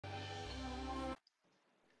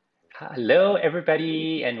Hello,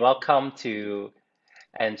 everybody, and welcome to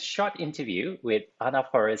a short interview with Ana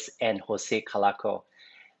Forrest and Jose Calaco.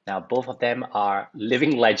 Now, both of them are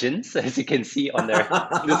living legends, as you can see on the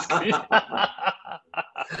screen.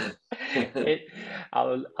 It,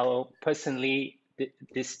 I'll personally,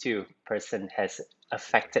 this two person has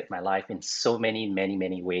affected my life in so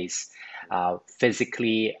many ways.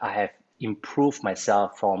 Physically, I have improved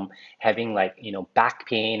myself from having back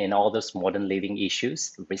pain and all those modern living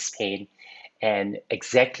issues, wrist pain. And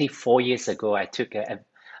exactly 4 years ago, I took a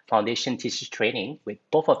foundation teacher training with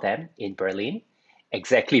both of them in Berlin,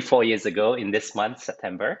 exactly 4 years ago in this month,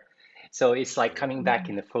 September. So it's like coming back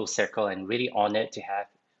in the full circle and really honored to have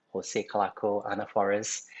Jose Calaco, Ana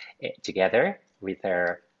Flores together with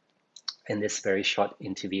her in this very short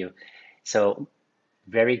interview. So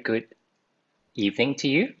very good evening to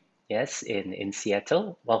you. Yes, in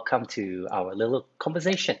Seattle. Welcome to our little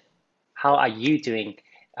conversation. How are you doing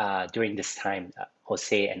during this time,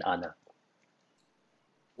 Jose and Ana?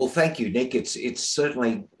 Well, thank you, Nick. It's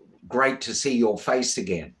certainly great to see your face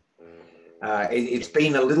again. It's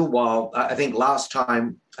been a little while. I think last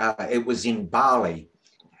time it was in Bali,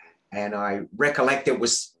 and I recollect it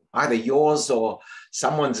was either yours or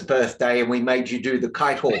someone's birthday, and we made you do the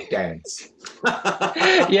kite hawk dance.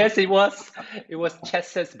 Yes, it was. It was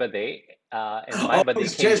Chester's birthday, and my Oh, birthday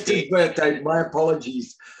it's came the Chester's day. birthday. My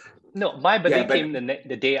apologies. No, my Yeah, birthday but came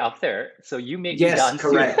the day after, so you made me yes, dance too.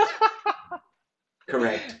 correct,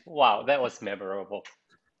 correct. Wow, that was memorable.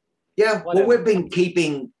 Yeah, What well, a we've been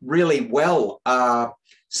keeping really well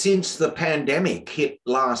since the pandemic hit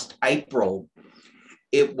last April.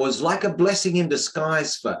 It was like a blessing in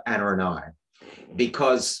disguise for Anna and I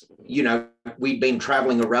because, we'd been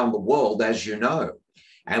traveling around the world, as you know,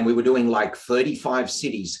 and we were doing like 35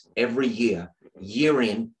 cities every year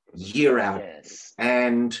in, year out. yes.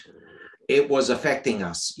 And it was affecting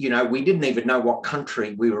us. We didn't even know what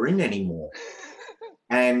country we were in anymore.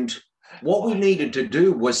 And what we Wow. needed to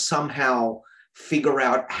do was somehow figure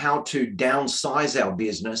out how to downsize our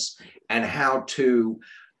business and how to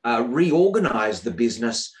reorganize the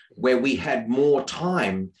business where we had more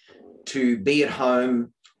time to be at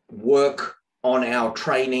home, work on our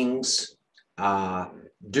trainings, uh,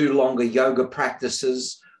 do longer yoga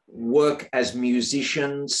practices, work as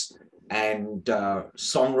musicians and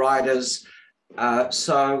songwriters.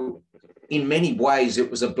 So, in many ways, it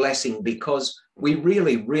was a blessing because we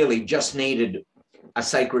really just needed a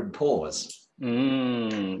sacred pause.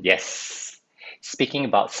 Yes. Speaking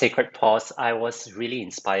about sacred pause, I was really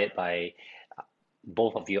inspired by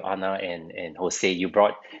both of you, Anna and Jose. You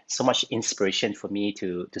brought so much inspiration for me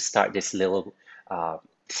to start this little uh,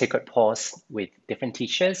 sacred pause with different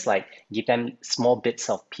teachers, like give them small bits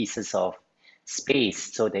of pieces of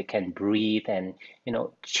space so they can breathe and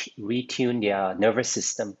retune their nervous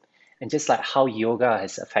system, and just like how yoga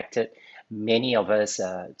has affected many of us,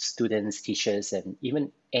 students, teachers, and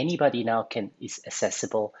even anybody now can is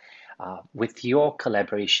accessible. With your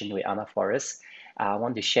collaboration with Anna Forrest, I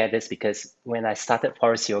want to share this because when I started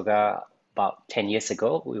Forest Yoga about 10 years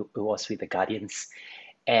ago, it was with the Guardians,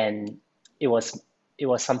 and it was it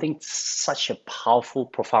was something such a powerful,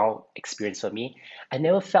 profound experience for me. I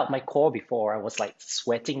never felt my core before. I was like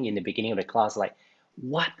sweating in the beginning of the class, like,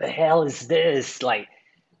 what the hell is this?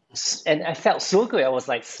 And I felt so good. I was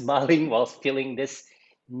like smiling while feeling this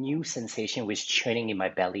new sensation was churning in my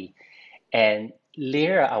belly. And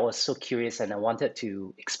later, I was so curious and I wanted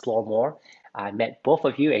to explore more. I met both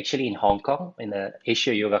of you actually in Hong Kong in the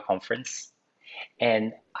Asia Yoga Conference.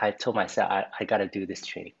 And I told myself, I got to do this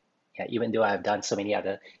training. Yeah, even though I've done so many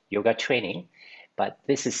other yoga training, but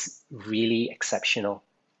this is really exceptional.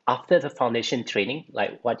 After the foundation training,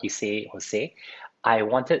 like what you say, Jose, I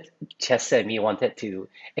wanted, Chester and me wanted to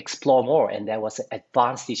explore more. And there was an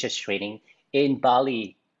advanced teachers training in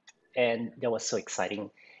Bali. And that was so exciting.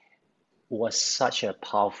 Was such a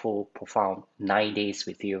powerful, profound 9 days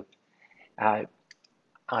with you. I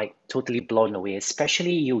I totally blown away,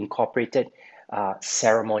 especially you incorporated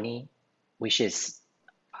ceremony, which is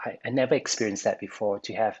I never experienced that before.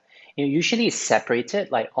 To have usually it's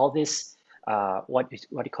separated, like all this what do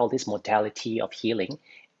you call this modality of healing.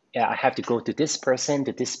 Yeah, I have to go to this person,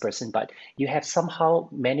 but you have somehow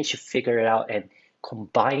managed to figure it out and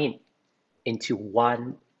combine it into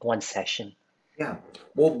one session. Yeah.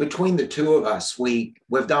 Well, between the two of us, we've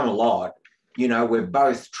done a lot. We've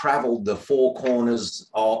both traveled the four corners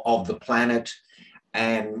of the planet.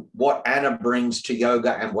 And what Anna brings to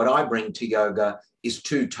yoga and what I bring to yoga is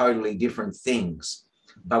two totally different things.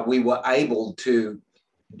 But we were able to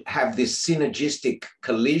have this synergistic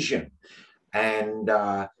collision and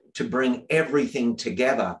to bring everything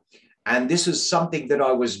together. And this is something that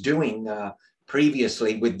I was doing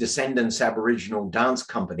previously with Descendants Aboriginal Dance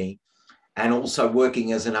Company, and also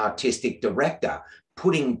working as an artistic director,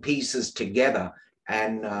 putting pieces together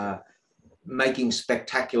and making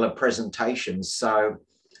spectacular presentations. So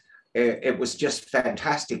it was just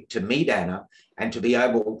fantastic to meet Anna and to be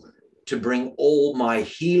able to bring all my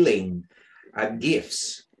healing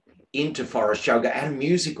gifts into forest yoga and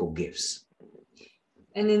musical gifts.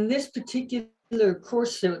 And in this particular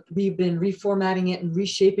course, we've been reformatting it and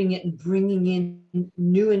reshaping it and bringing in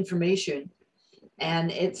new information. And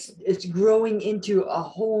it's growing into a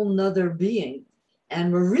whole nother being.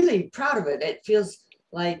 And we're really proud of it. It feels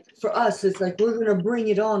like, for us, it's like we're going to bring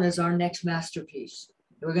it on as our next masterpiece.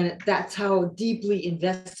 That's how deeply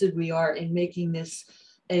invested we are in making this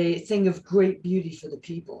a thing of great beauty for the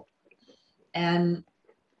people. And,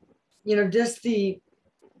 you know, just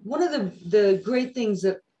one of the great things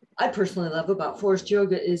that I personally love about forest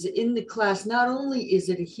yoga is in the class, not only is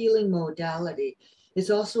it a healing modality, it's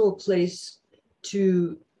also a place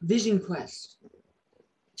to vision quest,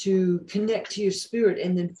 to connect to your spirit,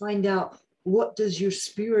 and then find out what does your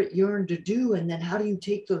spirit yearn to do, and then how do you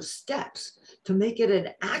take those steps to make it an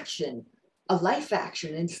action, a life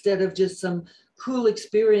action, instead of just some cool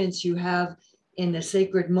experience you have in a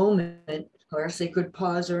sacred moment or a sacred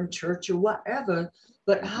pause or in church or whatever,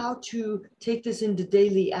 but how to take this into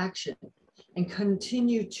daily action and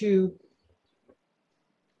continue to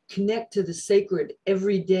connect to the sacred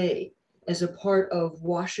every day as a part of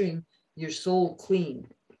washing your soul clean.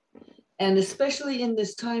 And especially in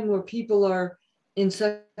this time where people are in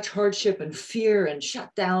such hardship and fear and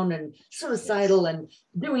shut down and suicidal and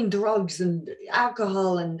doing drugs and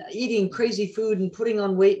alcohol and eating crazy food and putting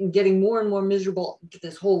on weight and getting more and more miserable,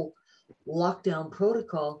 this whole lockdown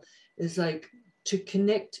protocol is like to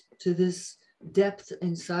connect to this depth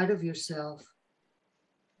inside of yourself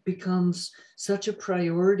becomes such a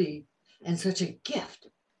priority and such a gift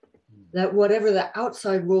that whatever the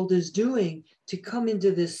outside world is doing, to come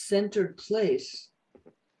into this centered place,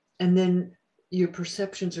 and then your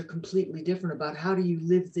perceptions are completely different about how do you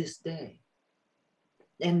live this day.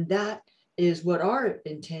 And that is what our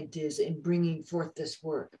intent is in bringing forth this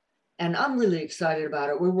work. And I'm really excited about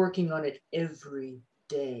it. We're working on it every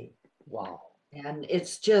day. Wow. And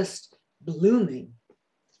it's just blooming.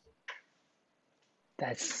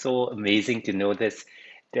 That's so amazing to know this,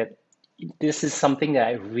 that this is something that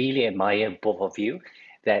I really admire both of you,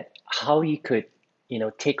 that how you could,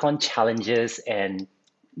 take on challenges and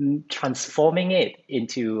transforming it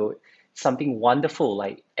into something wonderful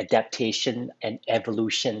like adaptation and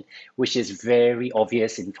evolution, which is very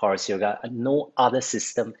obvious in forest yoga. No other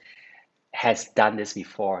system has done this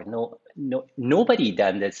before. Nobody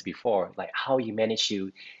done this before. Like how you manage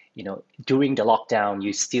to, during the lockdown,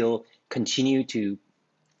 you still continue to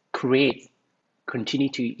create, continue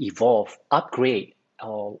to evolve, upgrade,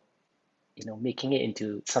 or making it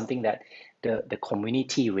into something that the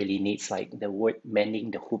community really needs, like the word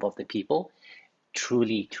mending the hoop of the people.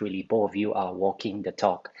 Truly, truly, both of you are walking the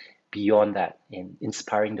talk beyond that and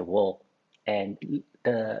inspiring the world. And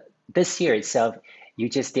this year itself, you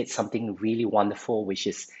just did something really wonderful, which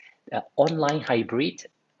is online hybrid,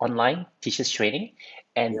 online teachers training.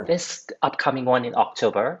 And Yeah. this upcoming one in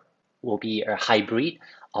October will be a hybrid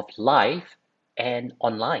of live and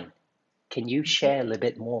online. Can you share a little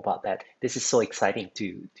bit more about that? This is so exciting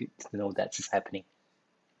to know that is happening.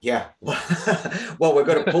 Yeah. Well, we're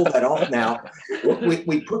going to pull that off now.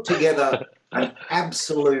 We put together an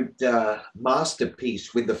absolute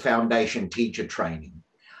masterpiece with the foundation teacher training.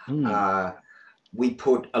 We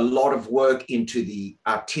put a lot of work into the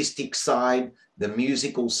artistic side, the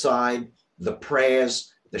musical side, the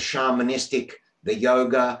prayers, the shamanistic, the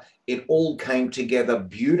yoga. It all came together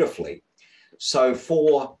beautifully. So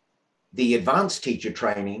for the advanced teacher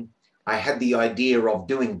training, I had the idea of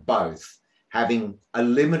doing both, having a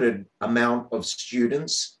limited amount of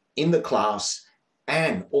students in the class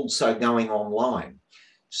and also going online.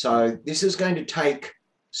 So this is going to take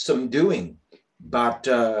some doing, but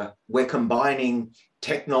we're combining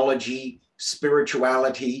technology,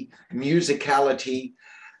 spirituality, musicality,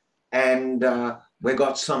 and we've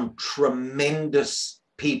got some tremendous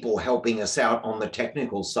people helping us out on the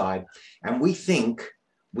technical side. And we think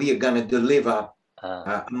we are going to deliver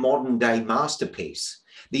a modern day masterpiece.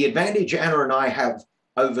 The advantage Anna and I have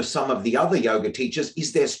over some of the other yoga teachers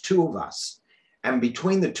is there's two of us. And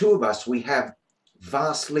between the two of us, we have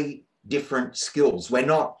vastly different skills. We're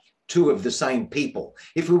not two of the same people.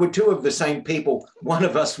 If we were two of the same people, one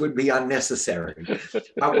of us would be unnecessary.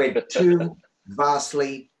 But we're two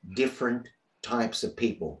vastly different types of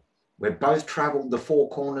people. We've both traveled the four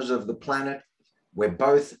corners of the planet. We're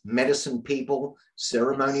both medicine people,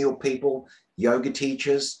 ceremonial people, yoga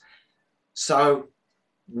teachers. So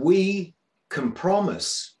we can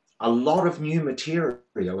promise a lot of new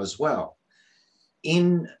material as well.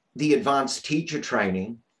 In the advanced teacher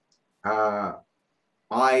training,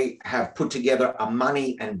 I have put together a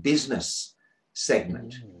money and business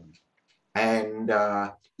segment. And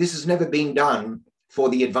this has never been done for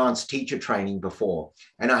the advanced teacher training before.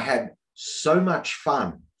 And I had so much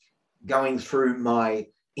fun going through my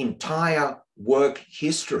entire work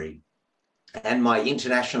history and my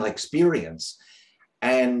international experience.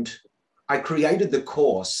 And I created the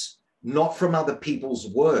course not from other people's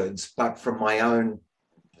words, but from my own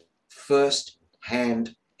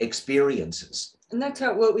first-hand experiences. And that's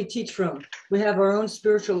what we teach from. We have our own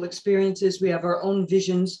spiritual experiences. We have our own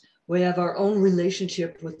visions. We have our own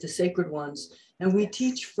relationship with the sacred ones. And we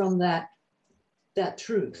teach from that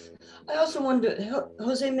truth. I also wanted to,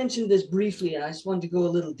 Jose mentioned this briefly. I just wanted to go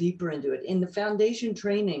a little deeper into it. In the foundation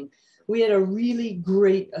training, we had a really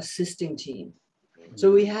great assisting team.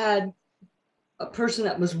 So we had a person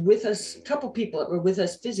that was with us, a couple people that were with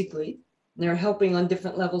us physically, and they're helping on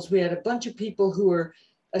different levels. We had a bunch of people who were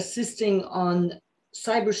assisting on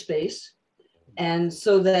cyberspace, and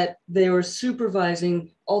so that they were supervising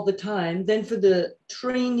all the time. Then for the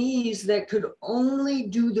trainees that could only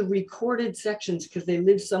do the recorded sections because they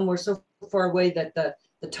lived somewhere so far away that the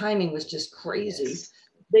timing was just crazy,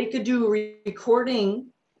 they could do a recording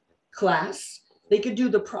class, they could do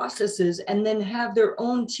the processes, and then have their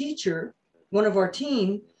own teacher, one of our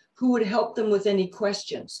team, who would help them with any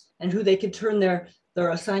questions and who they could turn their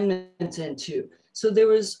assignments into. So there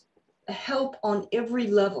was help on every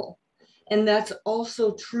level. And that's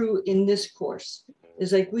also true in this course.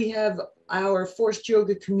 It's like we have our forced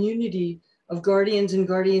yoga community of guardians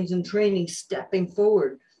in training stepping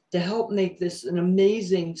forward to help make this an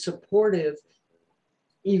amazing, supportive,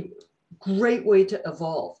 great way to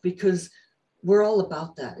evolve, because we're all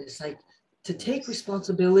about that. It's like to take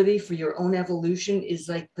responsibility for your own evolution is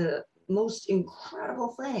like the most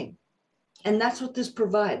incredible thing. And that's what this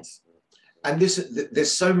provides. And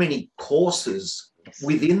there's so many courses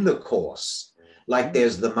within the course. Like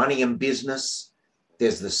there's the money and business,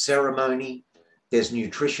 there's the ceremony, there's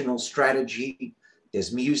nutritional strategy,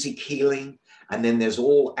 there's music healing, and then there's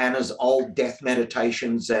all Anna's old death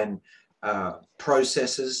meditations and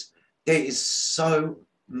processes. There is so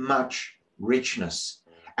much richness.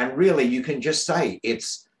 And really, you can just say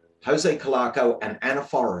it's Jose Calaco and Anna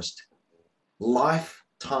Forrest,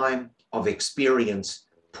 lifetime of experience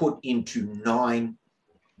put into 9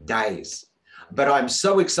 days. But I'm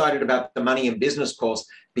so excited about the money and business course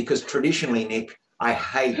because traditionally, Nick, I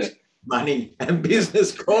hate money and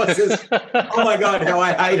business courses. Oh my God, how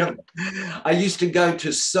I hate them. I used to go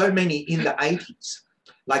to so many in the 80s.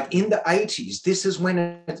 Like in the 80s, this is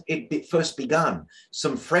when it first begun.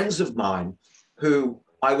 Some friends of mine who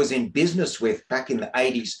I was in business with back in the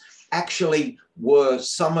 80s actually were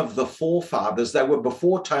some of the forefathers. They were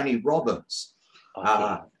before Tony Robbins.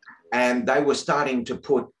 Okay. And they were starting to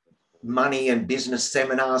put money and business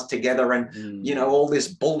seminars together and, you know, all this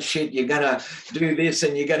bullshit. You're going to do this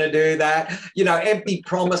and you're going to do that, you know, empty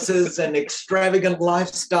promises and extravagant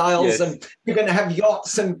lifestyles. Yes. And you're going to have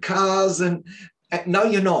yachts and cars and no,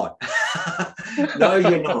 you're not. No,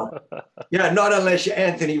 you're not. Yeah, not unless you're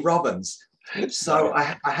Anthony Robbins. So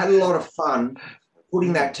I had a lot of fun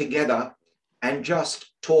putting that together and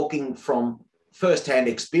just talking from firsthand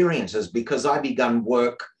experiences, because I began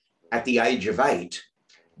work at the age of 8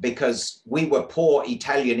 because we were poor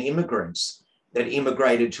Italian immigrants that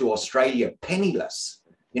immigrated to Australia penniless.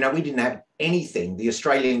 You know, we didn't have anything. The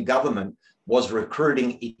Australian government was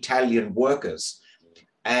recruiting Italian workers.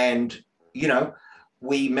 And, you know,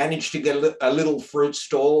 we managed to get a little fruit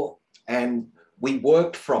store and we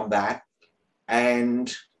worked from that.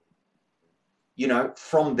 And, you know,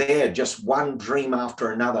 from there, just one dream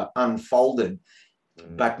after another unfolded.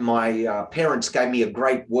 But my parents gave me a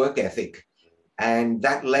great work ethic, and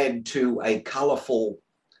that led to a colorful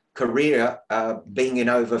career, being in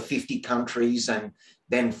over 50 countries and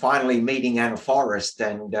then finally meeting Anna Forrest.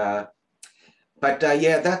 And, yeah,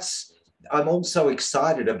 I'm also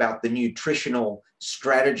excited about the nutritional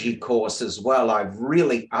strategy course as well. I've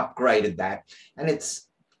really upgraded that. And it's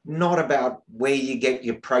not about where you get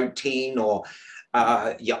your protein or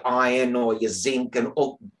your iron or your zinc. And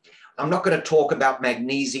I'm not going to talk about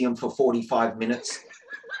magnesium for 45 minutes.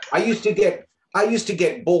 I used to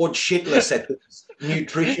get bored shitless at the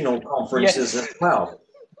nutritional conferences as well.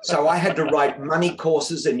 So I had to write money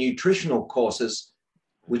courses and nutritional courses,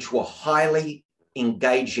 which were highly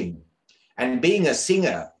engaging. And being a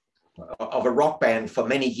singer of a rock band for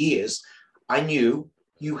many years, I knew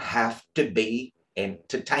you have to be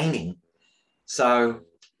entertaining. So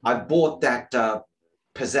I brought that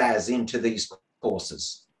pizzazz into these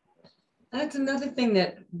courses. That's another thing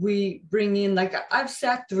that we bring in. Like I've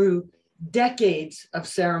sat through decades of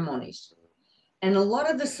ceremonies. And a lot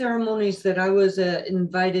of the ceremonies that I was an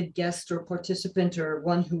invited guest or participant or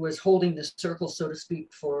one who was holding the circle, so to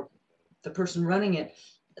speak, for the person running it,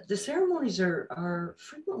 the ceremonies are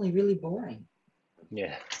frequently really boring.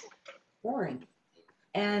 Yeah. Boring.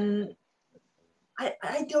 And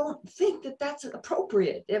I don't think that that's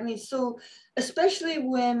appropriate. I mean, so especially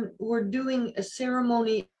when we're doing a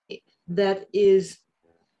ceremony that is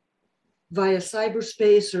via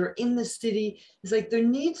cyberspace or in the city, it's like there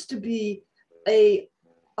needs to be a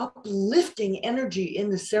uplifting energy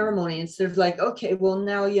in the ceremony instead of like, okay, well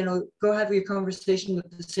now, go have your conversation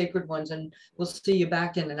with the sacred ones and we'll see you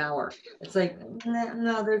back in an hour. It's like,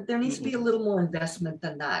 no, there needs to be a little more investment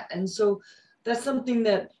than that. And so that's something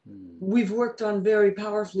that we've worked on very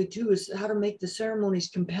powerfully too, is how to make the ceremonies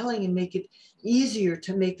compelling and make it easier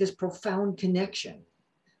to make this profound connection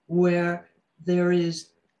where there is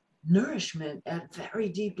nourishment at very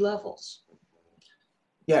deep levels.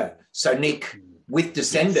 Yeah. So Nick, with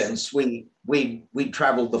Descendants, we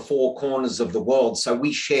traveled the four corners of the world. So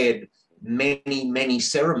we shared many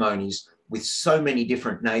ceremonies with so many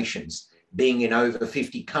different nations, being in over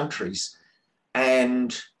 50 countries.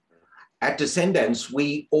 And at Descendants,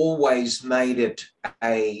 we always made it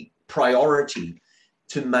a priority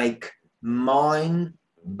to make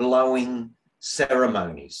mind-blowing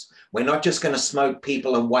ceremonies. We're not just going to smoke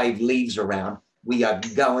people and wave leaves around. We are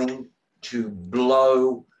going to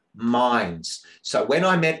blow minds. So when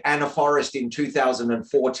I met Anna Forrest in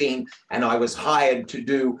 2014 and I was hired to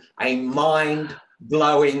do a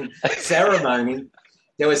mind-blowing ceremony,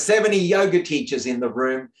 there were 70 yoga teachers in the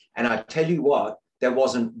room, and I tell you what, there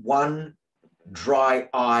wasn't one dry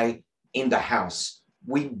eye in the house.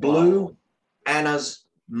 We blew Anna's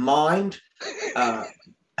mind.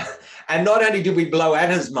 And not only did we blow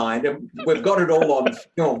Anna's mind, and we've got it all on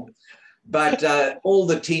film, but all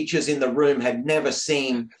the teachers in the room had never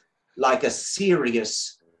seen like a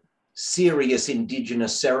serious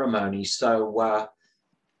Indigenous ceremony. So,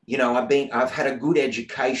 I've had a good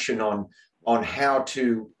education on how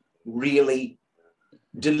to really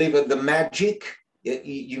deliver the magic.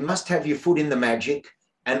 You must have your foot in the magic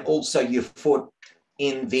and also your foot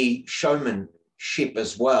in the showmanship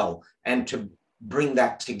as well, and to bring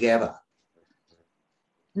that together.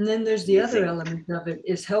 And then there's the other element of it,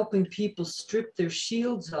 is helping people strip their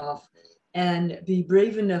shields off and be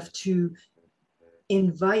brave enough to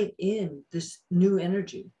invite in this new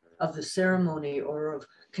energy of the ceremony or of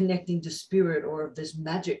connecting to spirit or of this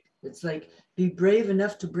magic. It's like, be brave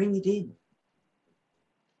enough to bring it in.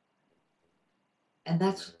 And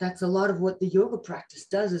that's a lot of what the yoga practice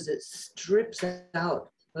does, is it strips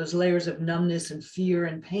out those layers of numbness and fear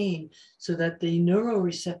and pain so that the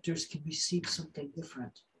neuroreceptors can receive something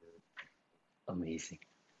different. Amazing.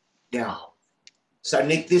 Yeah. Wow. So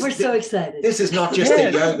Nick, we're so excited. This is not just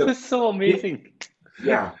a yoga. It's so amazing.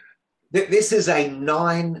 Yeah. This is a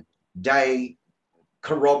 9-day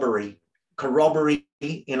corroboree. Corroboree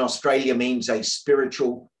in Australia means a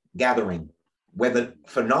spiritual gathering, where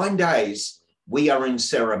for 9 days we are in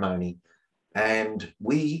ceremony, and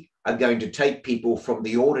we are going to take people from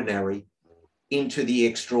the ordinary into the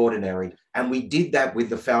extraordinary. And we did that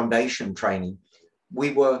with the foundation training.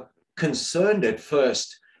 We were concerned at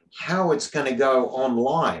first how it's going to go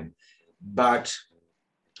online. But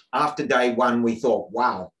after day one, we thought,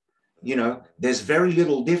 wow, there's very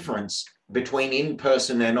little difference between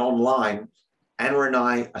in-person and online. Anna and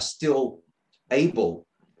I are still able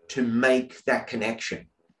to make that connection,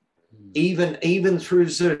 even through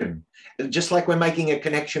Zoom. Just like we're making a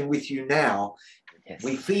connection with you now, yes.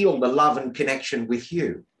 We feel the love and connection with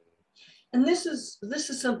you. And this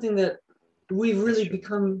is something that we've really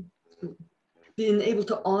been able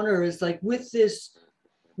to honor, is like with this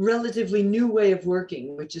relatively new way of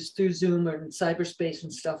working, which is through Zoom and cyberspace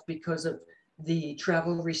and stuff, because of the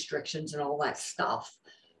travel restrictions and all that stuff.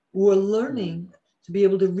 We're learning to be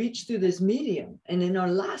able to reach through this medium. And in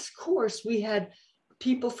our last course, we had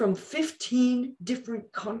people from 15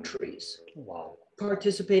 different countries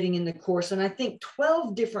participating in the course. And I think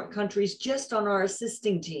 12 different countries just on our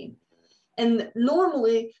assisting team. And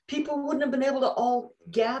normally people wouldn't have been able to all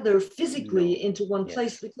gather physically into one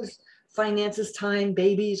place because finances, time,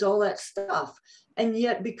 babies, all that stuff. And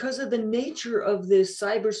yet, because of the nature of this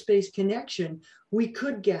cyberspace connection, we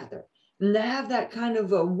could gather. And to have that kind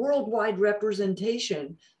of a worldwide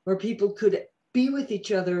representation where people could be with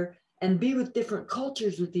each other and be with different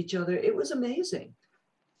cultures with each other, it was amazing.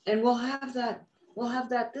 and we'll have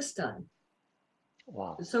that this time.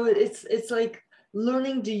 Wow. So it's like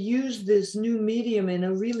learning to use this new medium in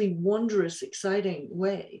a really wondrous, exciting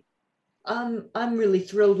way. I'm really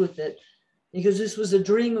thrilled with it because this was a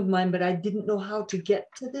dream of mine, but I didn't know how to get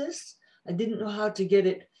to this. I didn't know how to get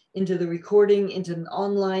it into the recording, into an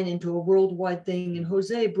online, into a worldwide thing. And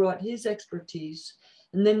Jose brought his expertise.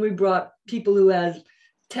 And then we brought people who had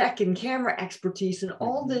tech and camera expertise and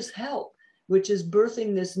all this help, which is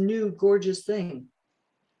birthing this new gorgeous thing.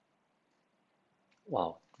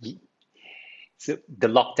 Wow. So the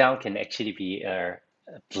lockdown can actually be a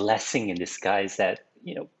blessing in disguise that,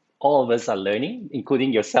 all of us are learning,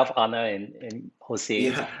 including yourself, Anna and Jose.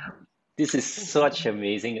 Yeah. This is such an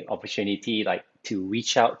amazing opportunity, like to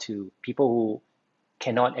reach out to people who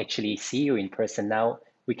cannot actually see you in person. Now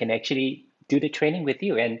we can actually do the training with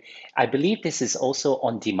you. And I believe this is also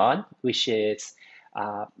on demand, which is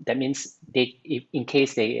that means in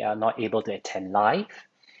case they are not able to attend live,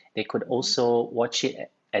 they could also watch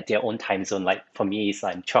it at their own time zone. Like for me, it's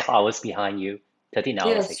I'm 12 hours behind you, 13 hours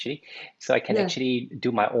Yes, actually. So I can yes. actually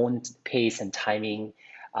do my own pace and timing.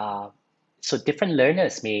 Uh, so different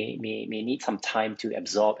learners may need some time to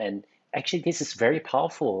absorb. And actually, this is very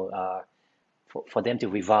powerful for them to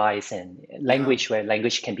revise, and Yeah. language where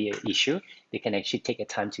language can be an issue, they can actually take a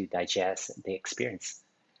time to digest the experience.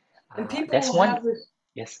 And people That's will one. have this,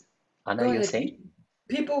 Yes, Anna, go you're ahead. saying?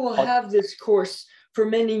 People will Oh, have this course for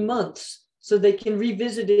many months so they can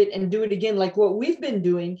revisit it and do it again. Like what we've been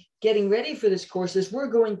doing, getting ready for this course, is we're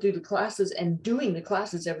going through the classes and doing the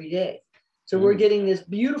classes every day. So we're mm, getting this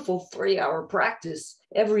beautiful 3-hour practice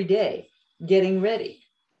every day, getting ready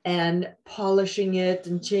and polishing it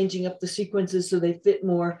and changing up the sequences so they fit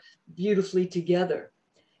more beautifully together.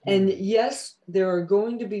 And mm, yes, there are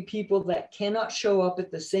going to be people that cannot show up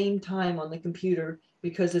at the same time on the computer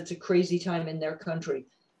because it's a crazy time in their country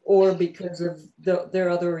or because of their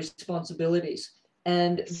other responsibilities.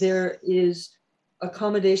 And yes. there is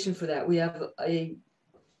accommodation for that. We have a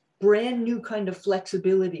brand new kind of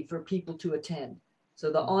flexibility for people to attend.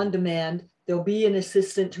 So the on Mm. demand, there'll be an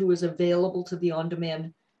assistant who is available to the on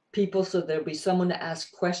demand people. So there'll be someone to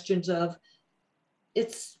ask questions of.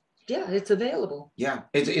 It's, yeah, it's available. Yeah,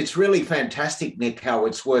 it's really fantastic, Nick, how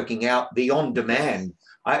it's working out. The on Yes. demand,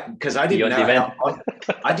 because I The didn't on know demand.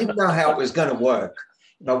 I didn't know how it was going to work,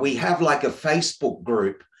 but we Mm. have like a Facebook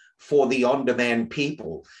group for the on demand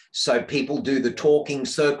people. So people do the talking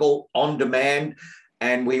circle on demand,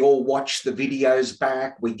 and we all watch the videos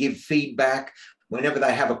back. We give feedback. Whenever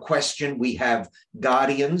they have a question, we have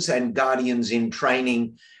guardians and guardians in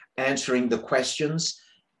training answering the questions.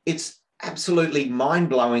 It's absolutely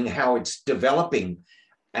mind-blowing how it's developing.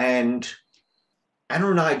 And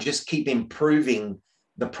Anna and I just keep improving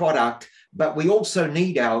the product, but we also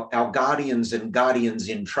need our guardians and guardians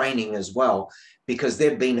in training as well, because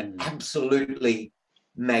they've been Mm. absolutely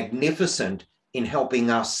magnificent in helping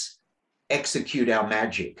us execute our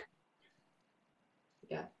magic.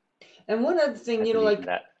 Yeah. And one other thing, I believe in like,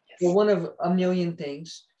 that. well, Yes. one of a million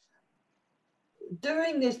things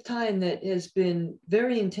during this time that has been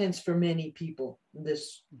very intense for many people.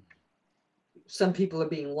 Some people are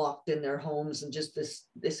being locked in their homes, and just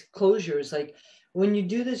this closure is like when you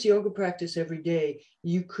do this yoga practice every day,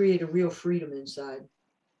 you create a real freedom inside.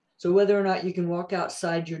 So whether or not you can walk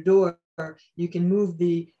outside your door, you can move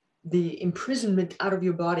the imprisonment out of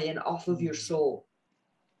your body and off of your soul.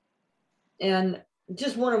 And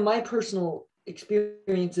just one of my personal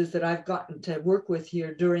experiences that I've gotten to work with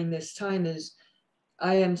here during this time is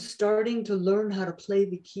I am starting to learn how to play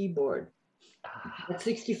the keyboard at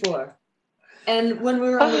 64. And when we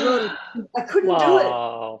were on the road, I couldn't do it.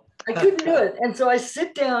 Wow. I couldn't do it. And so I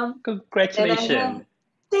sit down and I have, Congratulations.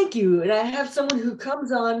 thank you. And I have someone who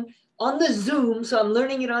comes on the Zoom. So I'm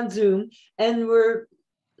learning it on Zoom, and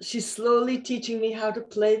she's slowly teaching me how to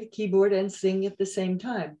play the keyboard and sing at the same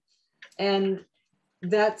time. And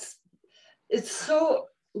it's so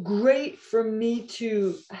great for me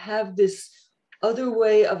to have this other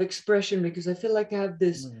way of expression, because I feel like I have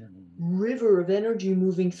this Mm. river of energy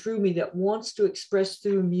moving through me that wants to express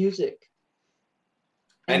through music.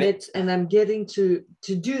 And And I'm getting to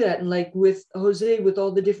do that. And like with Jose, with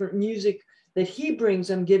all the different music that he brings,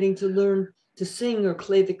 I'm getting to learn to sing or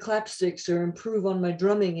play the clapsticks or improve on my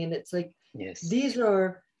drumming. And it's like Yes. these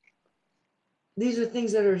are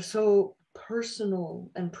things that are so personal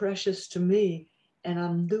and precious to me, and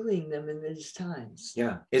I'm doing them in these times.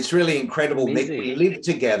 yeah, it's really incredible, Nick. Amazing.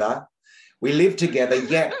 We live together,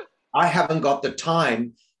 yet I haven't got the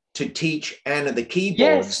time to teach Anna the Yes.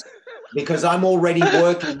 keyboards because I'm already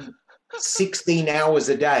working 16 hours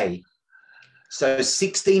a day. So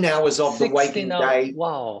 16 hours of the 16 waking hours. day,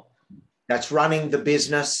 Wow. that's running the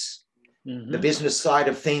business, the business side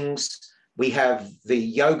of things. We have the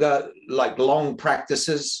yoga, like long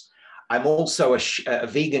practices. I'm also a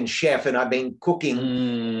vegan chef, and I've been cooking.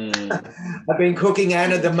 I've been cooking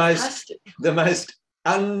Anna the most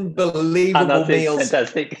unbelievable meals.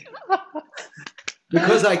 Fantastic.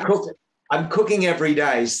 Because I'm cooking every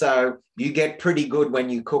day, so you get pretty good when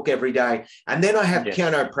you cook every day. And then I have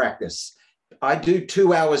piano practice. I do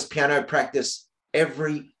 2 hours piano practice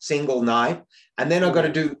every single night, and then I've got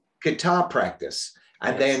to do guitar practice,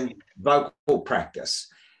 and then vocal practice.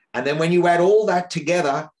 And then when you add all that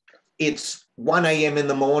together, it's 1 a.m. in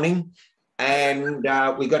the morning, and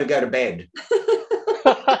we got to go to bed.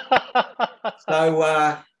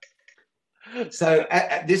 So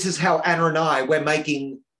this is how Anna and I, we're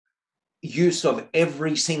making use of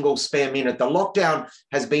every single spare minute. The lockdown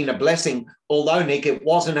has been a blessing, although, Nick, it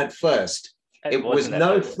wasn't at first. It was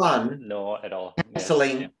no fun. No, at all.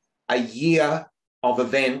 Canceling a year of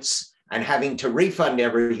events and having to refund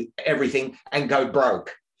everything and go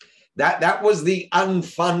broke. That was the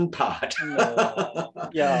unfun part. No.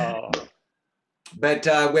 Yeah. But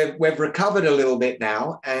we've recovered a little bit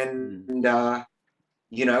now, and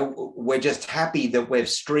you know, we're just happy that we've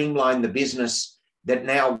streamlined the business that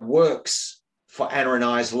now works for Anna and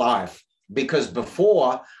I's life. Because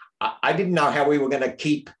before, I didn't know how we were going to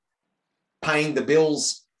keep paying the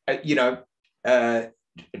bills,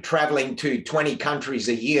 traveling to 20 countries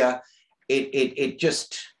a year. It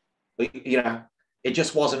just, it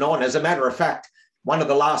just wasn't on. As a matter of fact, one of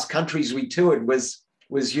the last countries we toured was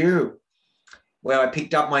you, where I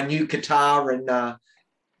picked up my new guitar and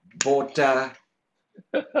bought the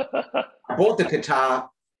guitar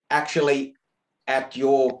actually at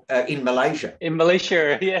your in Malaysia. In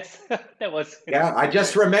Malaysia, yes. That was. Yeah, I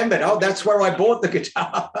just remembered. Oh, that's where I bought the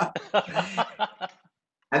guitar.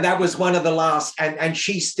 And that was one of the last, and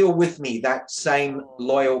she's still with me, that same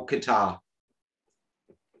loyal guitar.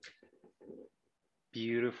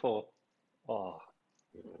 Beautiful. Oh.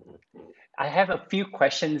 I have a few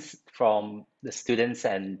questions from the students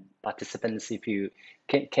and participants. If you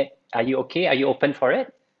can, are you okay? Are you open for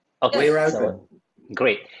it? Okay, we're open.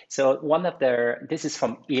 Great. So this is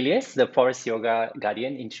from Elias, the Forest Yoga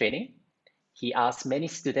Guardian in training. He asked, many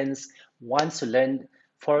students want to learn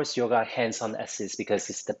Forest Yoga hands-on assist because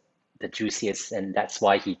it's the juiciest, and that's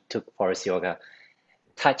why he took Forest Yoga.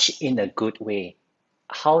 Touch in a good way.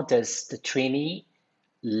 How does the trainee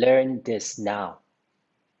learn this now?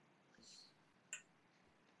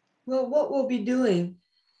 Well, what we'll be doing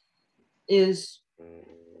is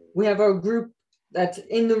we have our group that's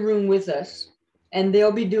in the room with us, and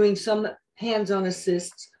they'll be doing some hands-on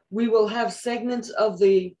assists. We will have segments of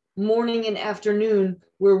the morning and afternoon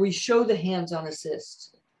where we show the hands-on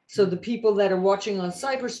assists. So the people that are watching on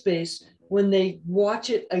cyberspace, when they watch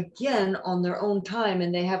it again on their own time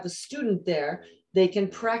and they have a student there, they can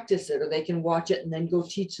practice it, or they can watch it and then go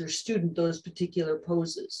teach their student those particular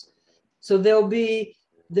poses. So there'll be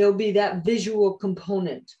that visual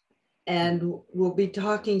component, and we'll be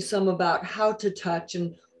talking some about how to touch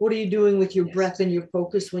and what are you doing with your breath and your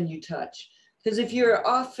focus when you touch. Because if you're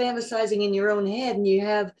off fantasizing in your own head and you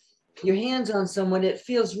have your hands on someone, it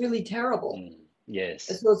feels really terrible. Yes.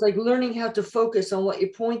 So it's like learning how to focus on what your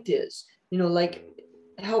point is, like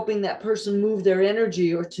helping that person move their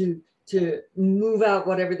energy, or to move out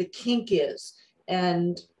whatever the kink is,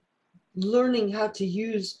 and learning how to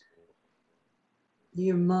use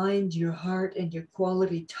your mind, your heart, and your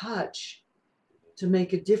quality touch to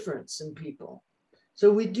make a difference in people.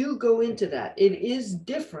 So we do go into that. It is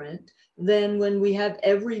different than when we have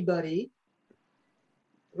everybody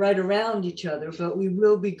right around each other, but we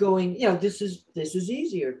will be going, this is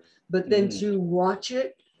easier. But then to watch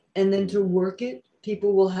it and then to work it,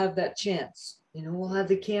 people will have that chance. We'll have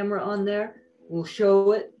the camera on there, we'll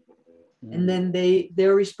show it, and then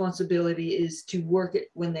their responsibility is to work it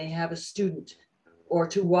when they have a student, or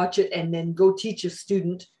to watch it and then go teach a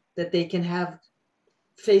student that they can have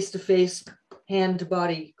face-to-face,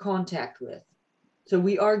 hand-to-body contact with. So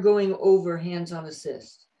we are going over hands-on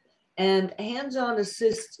assist. And hands-on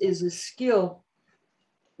assist is a skill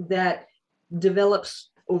that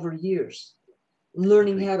develops over years.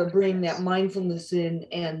 Learning how to bring that mindfulness in,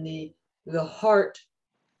 and the heart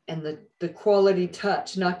and the quality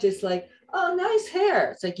touch, not just like, oh, nice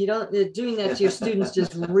hair. It's like doing that to your students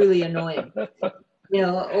just really annoying.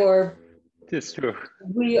 Or it's true.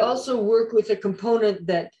 We also work with a component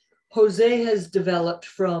that Jose has developed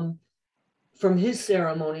from his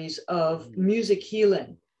ceremonies of music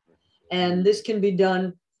healing. And this can be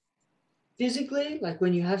done physically, like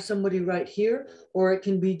when you have somebody right here, or it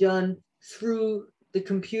can be done through the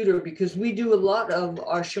computer, because we do a lot of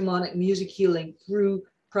our shamanic music healing through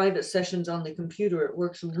private sessions on the computer. It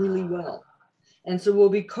works really well. And so we'll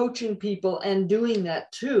be coaching people and doing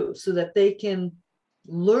that too, so that they can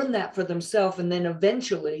learn that for themselves. And then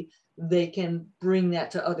eventually they can bring that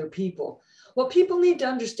to other people. What people need to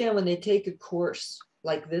understand when they take a course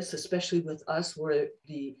like this, especially with us, where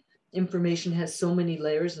the information has so many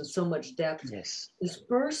layers and so much depth, Yes. is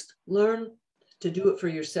first learn to do it for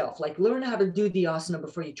yourself. Like learn how to do the asana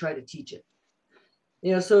before you try to teach it.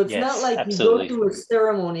 You know, so it's not Yes, like you go absolutely. through a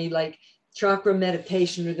ceremony like chakra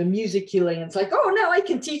meditation or the music healing. And it's like, oh, now I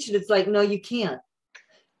can teach it. It's like, no, you can't.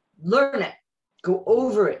 Learn it. Go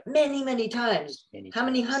over it many, many times. How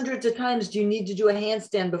many hundreds of times do you need to do a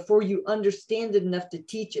handstand before you understand it enough to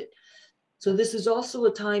teach it? So this is also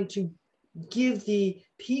a time to give the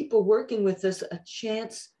people working with us a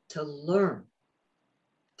chance to learn.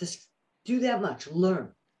 Just do that much,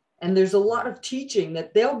 learn. And there's a lot of teaching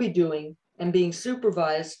that they'll be doing and being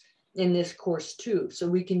supervised in this course too. So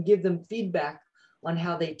we can give them feedback on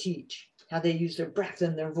how they teach, how they use their breath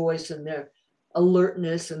and their voice and their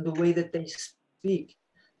alertness and the way that they speak.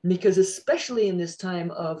 Because especially in this time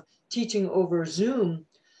of teaching over Zoom,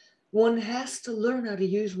 one has to learn how to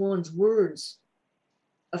use one's words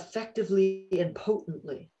effectively and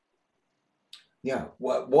potently. Yeah.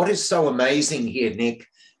 What is so amazing here, Nick,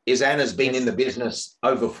 is Anna's been in the business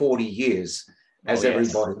over 40 years, as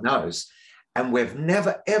everybody knows. And we've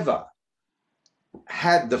never, ever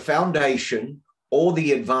had the foundation or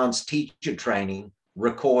the advanced teacher training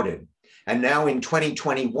recorded. And now in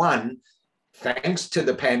 2021, thanks to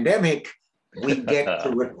the pandemic, we get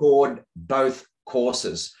to record both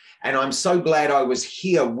courses. And I'm so glad I was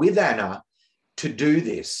here with Anna to do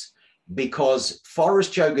this, because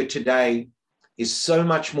forest yoga today is so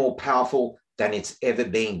much more powerful than it's ever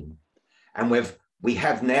been. And we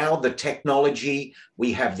have now the technology,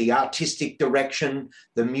 we have the artistic direction,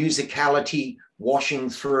 the musicality washing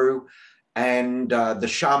through, and the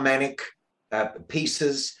shamanic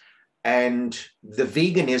pieces, and the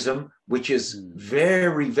veganism, which is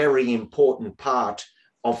very, very important part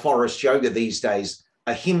of forest yoga these days.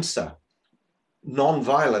 Ahimsa,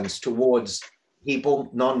 non-violence towards people,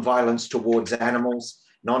 non-violence towards animals,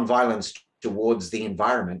 non-violence towards the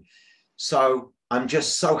environment. So I'm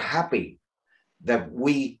just so happy that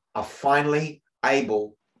we are finally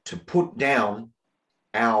able to put down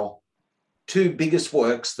our two biggest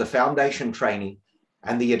works, the foundation training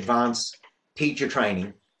and the advanced teacher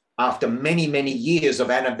training, after many, many years of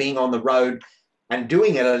Anna being on the road and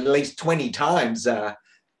doing it at least 20 times.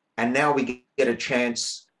 And now we get a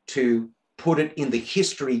chance to put it in the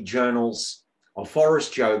history journals of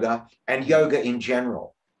forest yoga and yoga in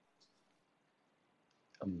general.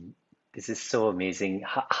 This is so amazing.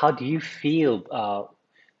 How do you feel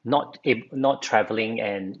not traveling,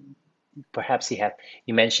 and perhaps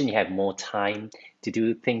you mentioned you have more time to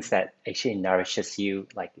do things that actually nourishes you,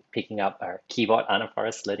 like picking up a keyboard, Anna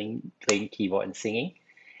Forrest playing keyboard and singing,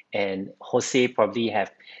 and Jose probably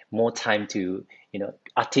have more time to,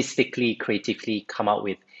 artistically, creatively come out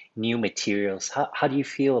with new materials. How do you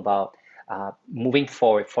feel about moving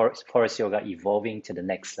forward, forest yoga evolving to the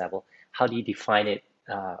next level? How do you define it,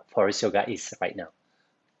 forest yoga is right now?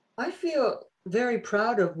 I feel very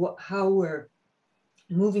proud of how we're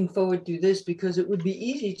moving forward through this, because it would be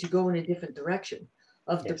easy to go in a different direction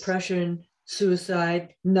of depression,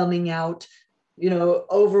 suicide, numbing out,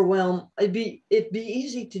 overwhelm. It'd be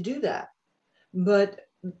easy to do that. But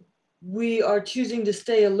we are choosing to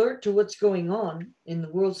stay alert to what's going on in the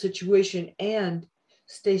world situation and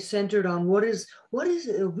stay centered on what is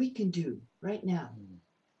it that we can do right now.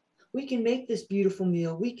 We can make this beautiful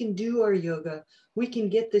meal. We can do our yoga. We can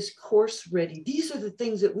get this course ready. These are the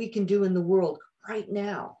things that we can do in the world right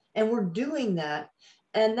now. And we're doing that.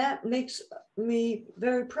 And that makes me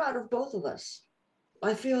very proud of both of us.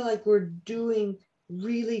 I feel like we're doing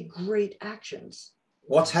really great actions.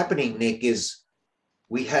 What's happening, Nick, is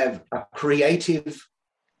we have a creative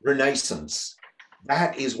renaissance.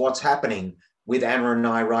 That is what's happening with Anna and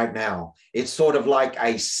I right now. It's sort of like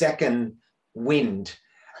a second wind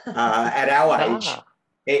at our age.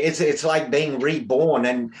 It's like being reborn.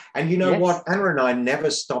 And you know what? Anna and I never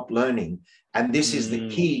stop learning. And this is the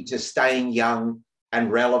key to staying young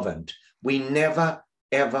and relevant. We never,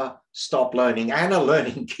 ever stop learning. Anna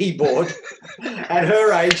learning keyboard at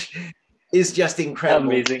her age is just incredible.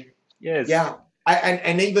 Amazing. Yes. Yeah.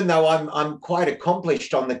 And even though I'm quite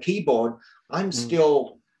accomplished on the keyboard, I'm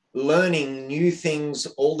still learning new things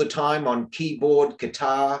all the time on keyboard,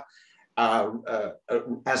 guitar,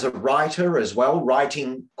 as a writer as well,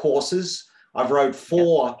 writing courses. I've wrote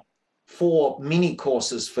 4 4 mini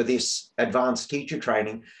courses for this advanced teacher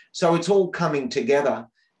training. So it's all coming together.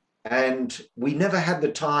 And we never had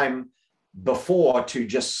the time before to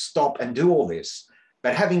just stop and do all this.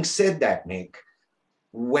 But having said that, Nick,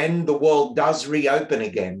 when the world does reopen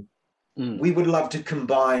again, we would love to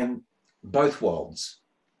combine both worlds,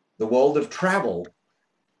 the world of travel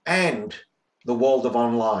and the world of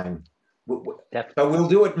online. But we'll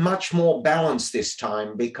do it much more balanced this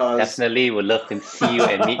time, because definitely would love to see you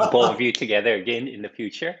and meet both of you together again in the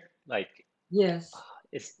future. Like, Yes.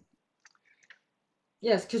 it's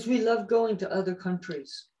Yes, because we love going to other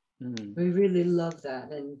countries. We really love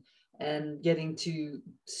that, and getting to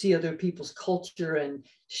see other people's culture and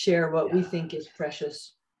share what we think is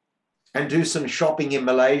precious. And do some shopping in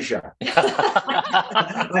Malaysia. I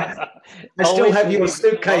still Always have your welcome.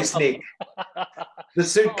 suitcase, Nick. The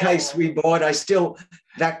suitcase we bought,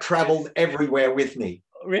 that traveled everywhere with me.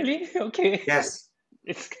 Really? Okay. Yes.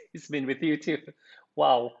 It's been with you too.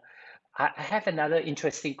 Wow. I have another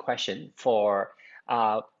interesting question for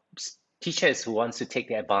teachers who wants to take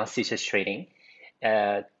the advanced teachers training.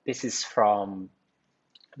 This is from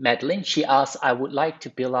Madeline. She asks, I would like to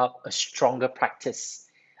build up a stronger practice,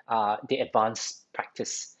 the advanced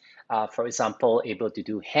practice. For example, able to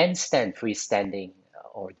do handstand, freestanding,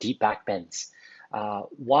 or deep back bends.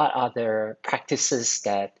 What are the practices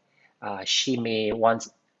that she may want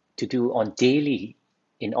to do on daily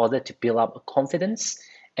in order to build up a confidence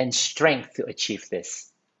and strength to achieve this?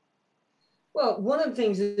 Well, one of the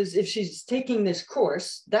things is, if she's taking this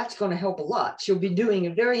course, that's going to help a lot. She'll be doing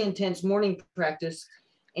a very intense morning practice.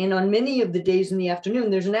 And on many of the days in the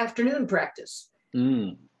afternoon, there's an afternoon practice.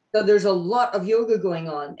 So there's a lot of yoga going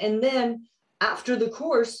on. And then after the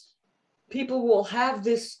course, people will have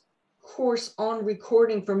this course on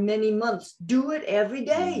recording for many months. Do it every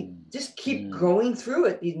day. Just keep going through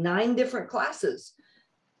it, these 9 different classes.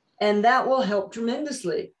 And that will help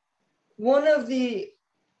tremendously. One of the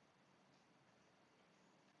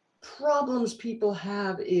problems people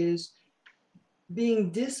have is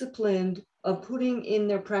being disciplined of putting in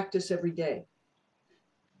their practice every day.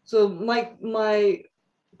 So my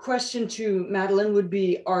question to Madeline would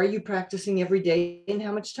be, are you practicing every day, and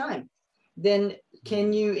how much time? Then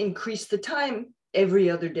can you increase the time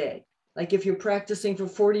every other day? Like if you're practicing for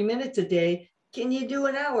 40 minutes a day, can you do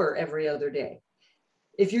an hour every other day?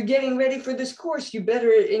 If you're getting ready for this course, you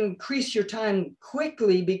better increase your time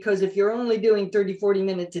quickly, because if you're only doing 30, 40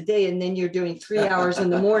 minutes a day, and then you're doing 3 hours in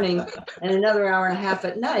the morning and another hour and a half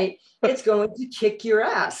at night, it's going to kick your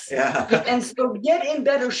ass. Yeah. And so get in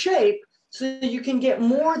better shape so you can get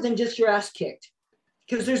more than just your ass kicked,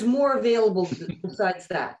 because there's more available besides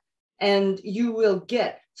that. And you will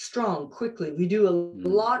get strong quickly. We do a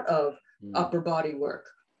lot of upper body work,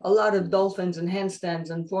 a lot of dolphins and handstands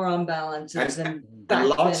and forearm balances and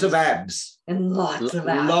lots of abs. And lots of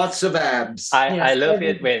abs. Lots of abs. I love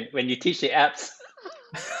it when you teach the abs.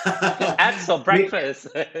 Abs for breakfast.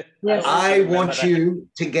 Yes. I want you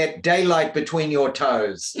to get daylight between your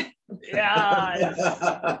toes. Yeah,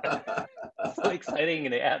 it's so exciting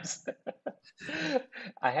in the abs.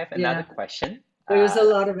 I have another question. There's a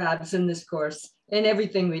lot of abs in this course. In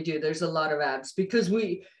everything we do, there's a lot of abs, because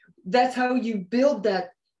that's how you build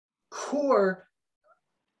that core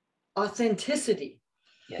authenticity.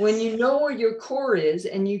 Yes. When you know where your core is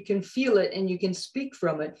and you can feel it and you can speak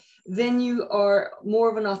from it, then you are more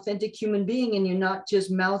of an authentic human being, and you're not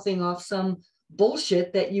just mouthing off some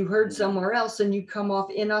bullshit that you heard somewhere else, and you come off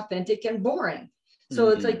inauthentic and boring. So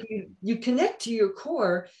it's like you connect to your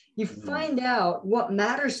core, you find out what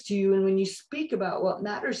matters to you. And when you speak about what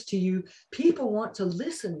matters to you, people want to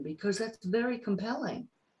listen, because that's very compelling.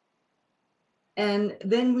 And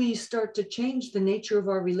then we start to change the nature of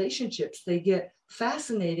our relationships. They get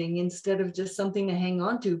fascinating instead of just something to hang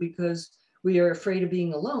on to because we are afraid of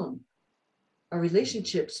being alone. Our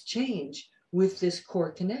relationships change with this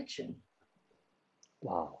core connection.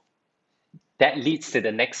 Wow. That leads to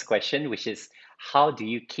the next question, which is, how do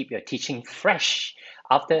you keep your teaching fresh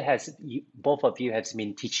after both of you have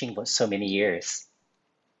been teaching for so many years?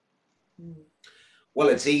 Well,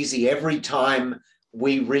 it's easy. Every time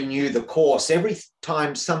we renew the course, every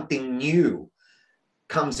time something new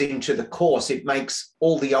comes into the course, it makes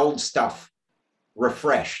all the old stuff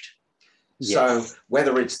refreshed. Yes. So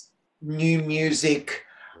whether it's new music,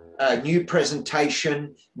 new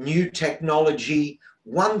presentation, new technology,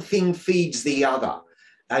 one thing feeds the other.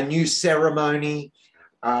 A new ceremony,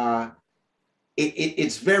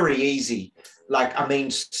 it's very easy. Like, I mean,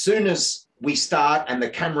 soon as we start and the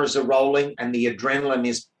cameras are rolling and the adrenaline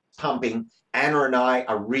is pumping, Anna and I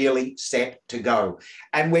are really set to go.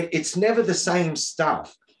 And it's never the same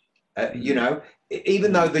stuff. You know,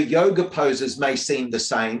 even though the yoga poses may seem the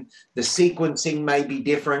same, the sequencing may be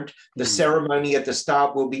different. The ceremony at the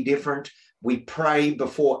start will be different. We pray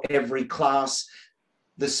before every class.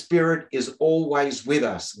 The Spirit is always with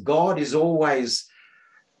us. God is always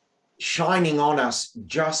shining on us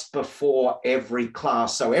just before every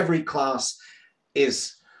class. So every class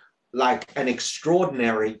is like an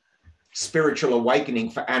extraordinary spiritual awakening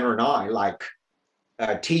for Anna and I. Like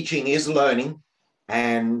teaching is learning.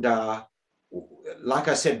 And like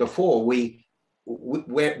I said before,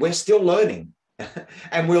 we're still learning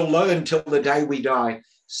and we'll learn till the day we die.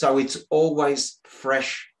 So it's always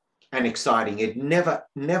fresh and exciting. It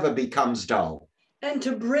never becomes dull. And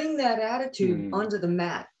to bring that attitude onto the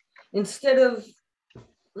mat, instead of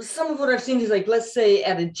some of what I've seen is like, let's say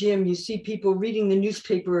at a gym, you see people reading the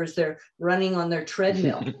newspaper as they're running on their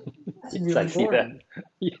treadmill. That's Yes, really I see boring. that.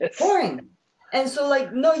 Yes. Boring. And so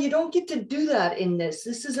like, no, you don't get to do that in this.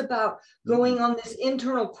 This is about going on this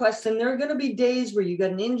internal quest. And there are going to be days where you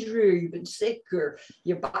got an injury or you've been sick or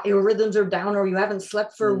your rhythms are down or you haven't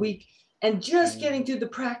slept for a week. And just getting through the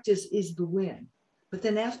practice is the win. But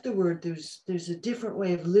then afterward, there's a different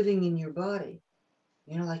way of living in your body.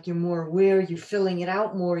 You know, like you're more aware, you're filling it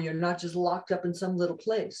out more. You're not just locked up in some little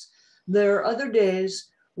place. There are other days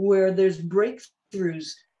where there's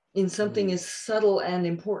breakthroughs in something as subtle and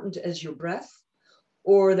important as your breath.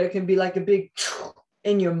 Or there can be like a big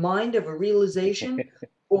in your mind of a realization,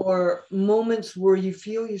 or moments where you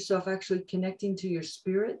feel yourself actually connecting to your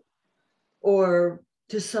spirit or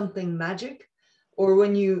to something magic, or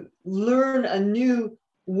when you learn a new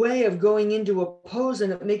way of going into a pose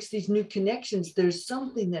and it makes these new connections, there's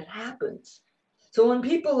something that happens. So when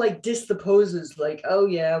people like diss the poses, like, oh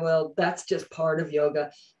yeah, well, that's just part of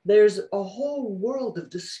yoga, there's a whole world of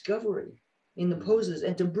discovery in the poses,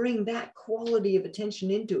 and to bring that quality of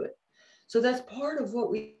attention into it. So that's part of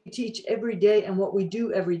what we teach every day and what we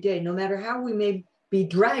do every day. No matter how we may be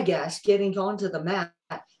drag ass getting onto the mat,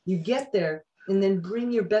 you get there and then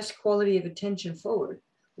bring your best quality of attention forward,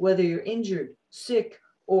 whether you're injured, sick,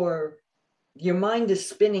 or your mind is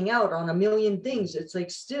spinning out on a million things. It's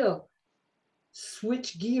like still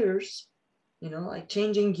switch gears, you know, like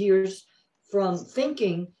changing gears from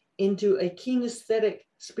thinking into a kinesthetic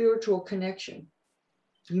spiritual connection.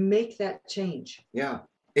 You make that change. Yeah.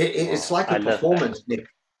 It's like a performance, Nick.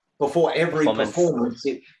 Before every performance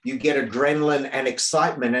you get adrenaline and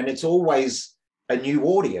excitement, and it's always a new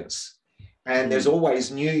audience. And there's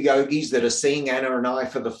always new yogis that are seeing Anna and I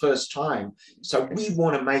for the first time. So we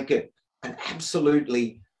want to make it an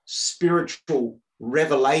absolutely spiritual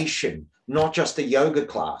revelation, not just a yoga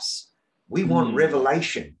class. We want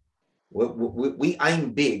revelation. We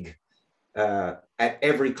aim big at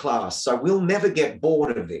every class. So we'll never get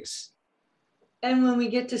bored of this. And when we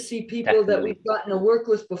get to see people that we've gotten to work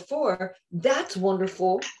with before, that's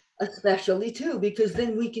wonderful, especially too, because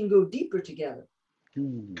then we can go deeper together.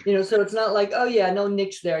 You know, so it's not like, oh yeah, no,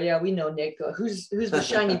 Nick's there. Yeah, we know Nick. Who's the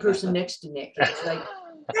shiny person next to Nick? And it's like,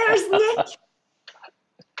 there's Nick.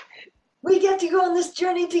 We get to go on this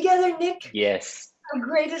journey together, Nick. Yes. How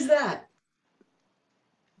great is that?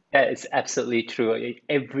 That is absolutely true.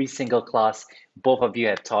 Every single class both of you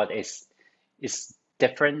have taught is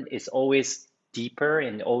different. It's always deeper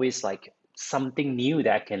and always like something new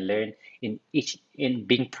that I can learn in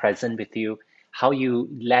being present with you. How you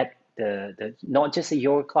let the not just a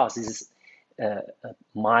yoga class, this is a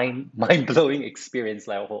mind-blowing experience,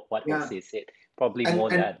 like what Jose said. Probably more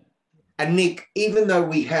than. And Nick, even though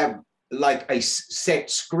we have like a set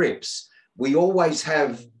scripts, we always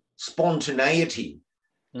have spontaneity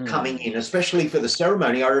coming in, especially for the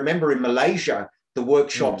ceremony. I remember in Malaysia, the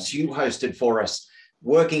workshops you hosted for us,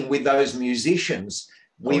 working with those musicians.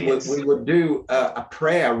 We would do a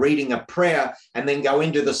prayer, reading a prayer, and then go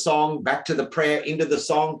into the song, back to the prayer, into the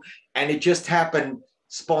song, and it just happened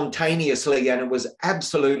spontaneously, and it was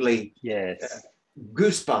absolutely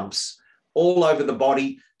goosebumps all over the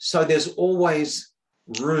body. So there's always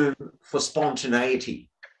room for spontaneity.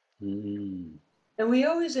 And we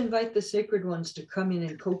always invite the sacred ones to come in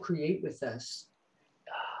and co-create with us.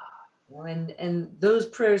 And those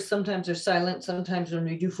prayers sometimes are silent. Sometimes when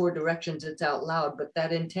we do 4 directions, it's out loud, but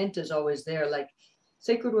that intent is always there. Like,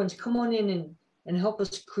 sacred ones, come on in and help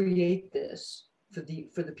us create this for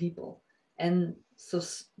the people. And so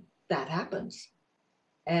that happens.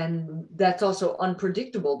 And that's also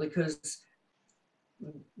unpredictable because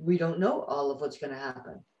we don't know all of what's going to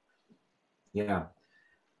happen. Yeah.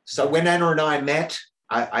 So when Anna and I met,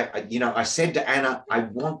 I said to Anna, I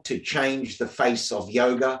want to change the face of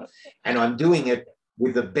yoga, and I'm doing it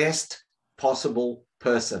with the best possible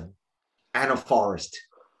person, Anna Forrest.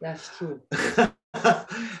 That's true.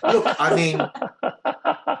 Look, I mean,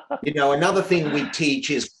 another thing we teach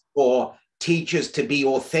is for teachers to be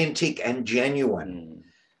authentic and genuine.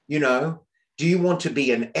 Do you want to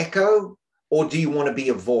be an echo or do you want to be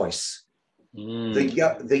a voice?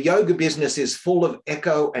 The yoga business is full of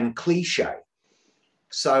echo and cliche.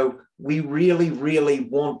 So we really, really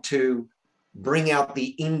want to bring out the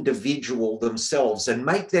individual themselves and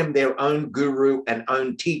make them their own guru and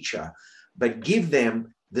own teacher, but give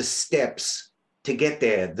them the steps to get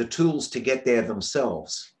there, the tools to get there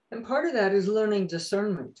themselves. And part of that is learning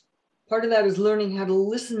discernment. Part of that is learning how to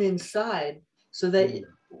listen inside so that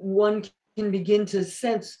one can begin to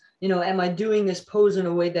sense, am I doing this pose in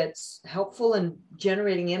a way that's helpful and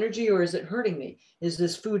generating energy, or is it hurting me? Is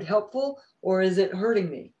this food helpful or is it hurting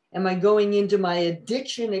me? Am I going into my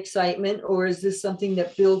addiction excitement, or is this something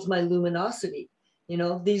that builds my luminosity?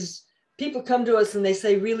 These people come to us and they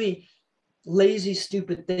say really lazy,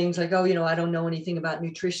 stupid things like, oh, I don't know anything about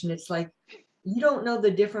nutrition. It's like, you don't know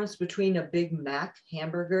the difference between a Big Mac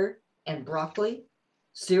hamburger and broccoli?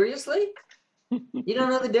 Seriously? You don't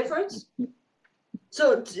know the difference?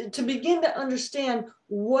 So to begin to understand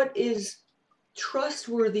what is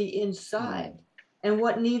trustworthy inside and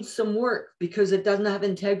what needs some work because it doesn't have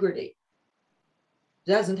integrity.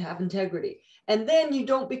 It doesn't have integrity. And then you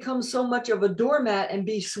don't become so much of a doormat and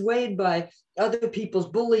be swayed by other people's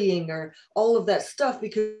bullying or all of that stuff,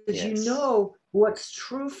 because you know what's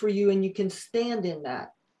true for you and you can stand in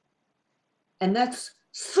that. And that's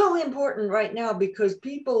so important right now because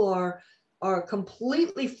people are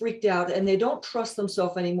completely freaked out and they don't trust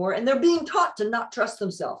themselves anymore. And they're being taught to not trust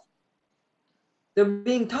themselves. They're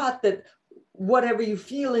being taught that whatever you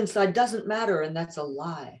feel inside doesn't matter. And that's a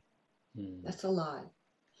lie. That's a lie.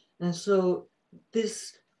 And so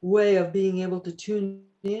this way of being able to tune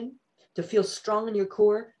in, to feel strong in your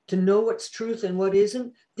core, to know what's truth and what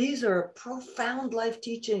isn't, these are profound life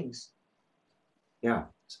teachings. Yeah.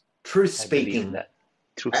 Truth speaking.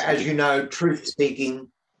 As you know, truth speaking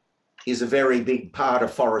is a very big part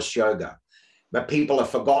of forest yoga, but people have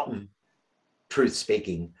forgotten truth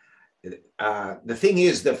speaking. The thing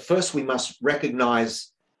is that first we must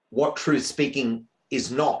recognize what truth speaking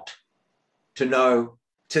is not, to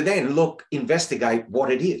then investigate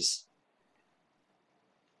what it is.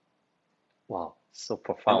 Wow, so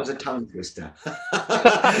profound. That was a tongue twister.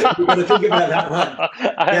 You've got to think about that one.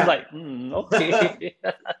 I was like, okay.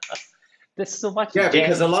 There's so much. Yeah,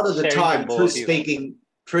 because a lot of the time,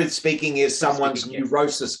 truth speaking is someone's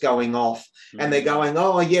neurosis going off, and they're going,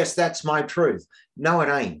 "Oh, yes, that's my truth." No, it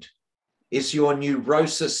ain't. It's your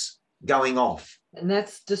neurosis going off. And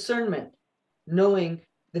that's discernment, knowing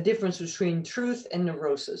the difference between truth and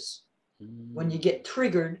neurosis. When you get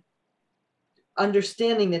triggered,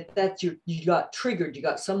 understanding that you got triggered, you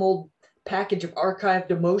got some old package of archived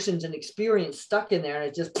emotions and experience stuck in there, and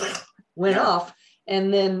it just went off.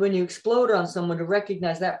 And then when you explode on someone, to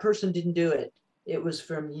recognize that person didn't do it. It was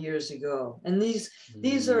from years ago. And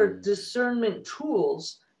these are discernment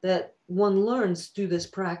tools that one learns through this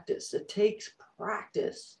practice. It takes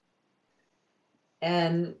practice.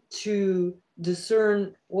 And to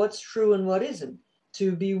discern what's true and what isn't,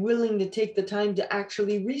 to be willing to take the time to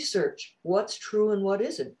actually research what's true and what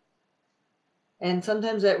isn't. And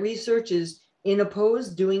sometimes that research is in a pose,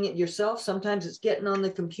 doing it yourself. Sometimes it's getting on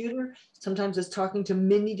the computer. Sometimes it's talking to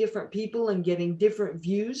many different people and getting different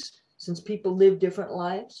views, since people live different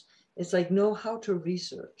lives. It's like, know how to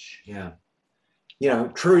research. Yeah.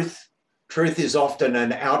 Truth is often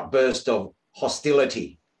an outburst of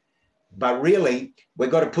hostility. But really,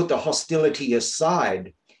 we've got to put the hostility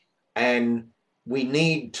aside, and we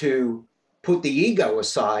need to put the ego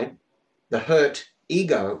aside, the hurt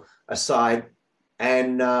ego aside,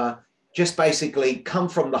 and just basically come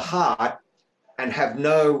from the heart and have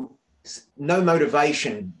no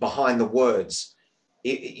motivation behind the words.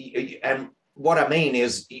 And what I mean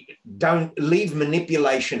is, don't leave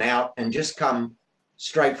manipulation out and just come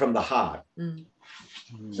straight from the heart.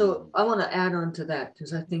 So I want to add on to that,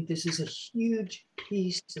 because I think this is a huge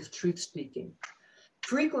piece of truth speaking.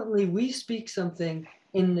 Frequently, we speak something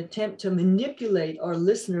in an attempt to manipulate our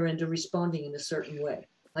listener into responding in a certain way.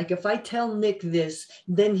 Like, if I tell Nick this,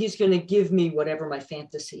 then he's going to give me whatever my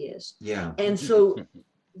fantasy is. Yeah. And so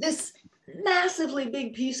this massively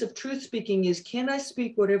big piece of truth speaking is, can I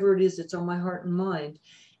speak whatever it is that's on my heart and mind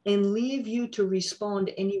and leave you to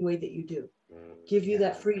respond any way that you do? Give you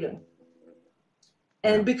that freedom.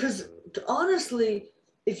 And because honestly,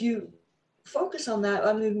 if you focus on that,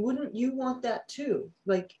 I mean, wouldn't you want that too?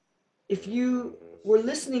 Like, if you were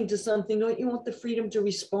listening to something, don't you want the freedom to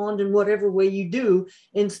respond in whatever way you do,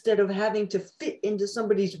 instead of having to fit into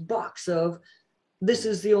somebody's box of, this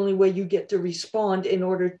is the only way you get to respond in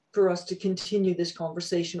order for us to continue this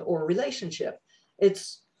conversation or relationship.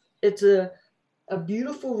 It's a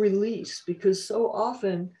beautiful release, because so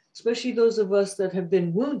often, especially those of us that have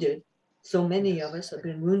been wounded, so many of us have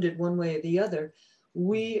been wounded one way or the other,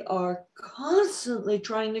 we are constantly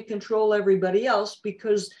trying to control everybody else,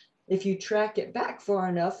 because if you track it back far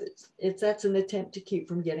enough, that's an attempt to keep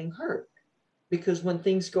from getting hurt. Because when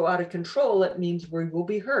things go out of control, it means we will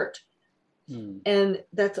be hurt. And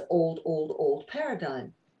that's old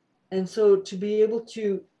paradigm. And so to be able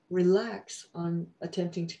to relax on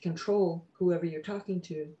attempting to control whoever you're talking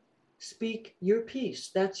to, speak your piece,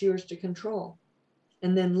 that's yours to control.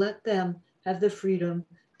 And then let them have the freedom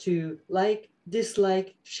to like,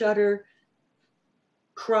 dislike, shudder,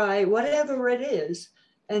 cry, whatever it is,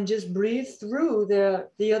 and just breathe through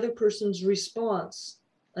the other person's response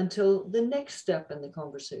until the next step in the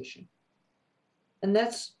conversation. And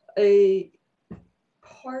that's a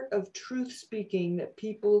part of truth speaking that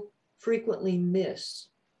people frequently miss,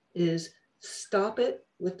 is stop it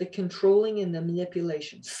with the controlling and the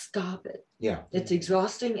manipulation. Stop it. Yeah. It's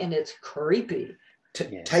exhausting and it's creepy.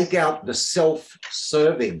 Take out the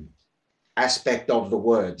self-serving aspect of the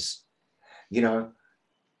words. You know,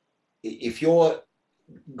 if you're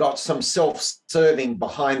got some self-serving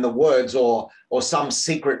behind the words or some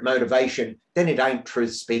secret motivation, then it ain't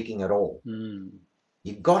truth speaking at all.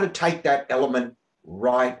 You've got to take that element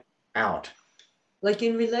right out. Like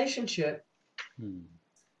in relationship,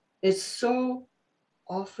 it's so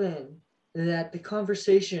often that the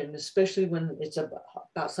conversation, especially when it's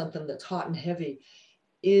about something that's hot and heavy,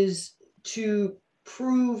 is to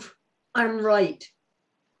prove I'm right.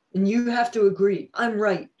 And you have to agree, I'm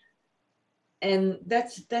right. And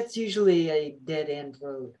that's usually a dead end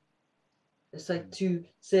road. It's like to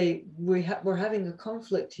say, we're having a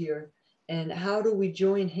conflict here, and how do we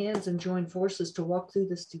join hands and join forces to walk through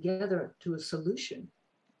this together to a solution?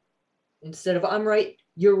 Instead of I'm right,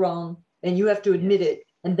 you're wrong, and you have to admit it,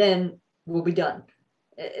 and then we'll be done.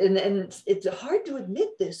 And it's hard to admit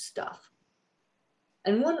this stuff.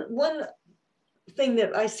 And one thing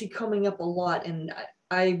that I see coming up a lot, and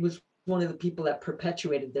I was one of the people that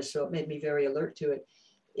perpetuated this, so it made me very alert to it,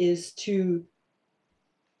 is to,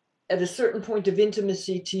 at a certain point of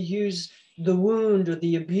intimacy, to use the wound or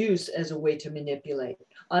the abuse as a way to manipulate.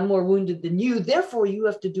 I'm more wounded than you, therefore you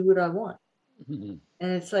have to do what I want. And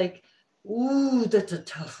it's like, ooh, that's a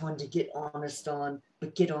tough one to get honest on,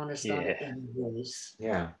 but get honest on it anyways.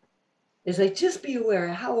 Yeah. It's like, just be aware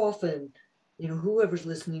how often, you know, whoever's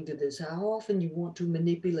listening to this, how often you want to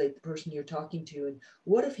manipulate the person you're talking to. And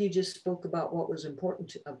what if you just spoke about what was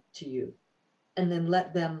important to you, and then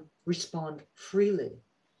let them respond freely?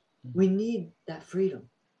 We need that freedom.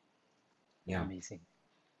 Yeah. Amazing.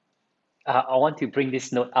 I want to bring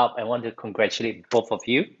this note up. I want to congratulate both of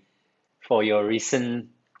you for your recent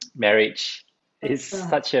marriage. It's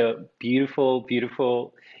such a beautiful,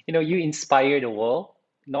 beautiful, you inspire the world,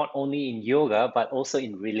 not only in yoga, but also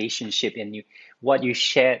in relationship. And what you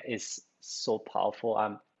shared is so powerful.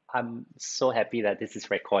 I'm so happy that this is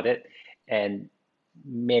recorded, and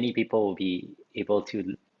many people will be able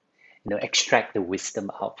to, extract the wisdom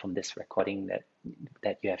out from this recording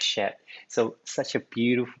that you have shared. So such a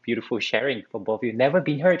beautiful, beautiful sharing for both of you. Never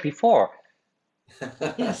been heard before.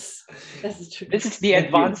 Yes, that's true. This is the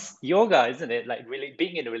advanced yoga, isn't it? Like really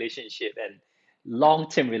being in a relationship and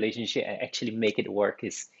long-term relationship and actually make it work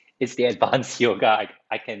is the advanced yoga.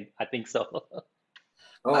 I think so.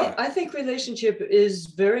 I think relationship is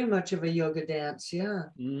very much of a yoga dance. Yeah.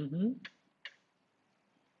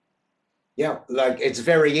 Yeah, like it's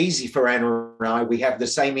very easy for Anna and I. We have the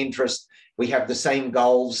same interest. We have the same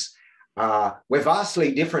goals. We're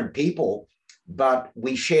vastly different people, but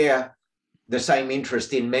we share the same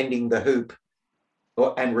interest in mending the hoop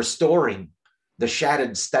and restoring the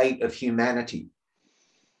shattered state of humanity.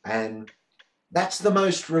 And that's the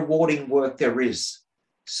most rewarding work there is.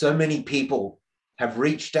 So many people have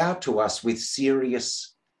reached out to us with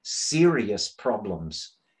serious, serious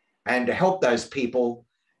problems. And to help those people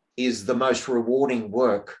is the most rewarding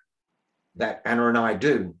work that Anna and I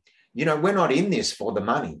do. You know, we're not in this for the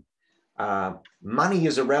money. Money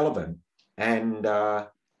is irrelevant. And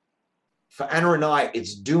for Anna and I,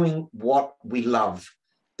 it's doing what we love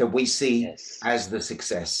that we see as the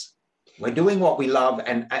success. We're doing what we love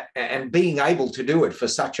and being able to do it for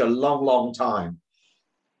such a long, long time.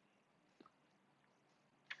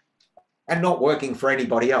 And not working for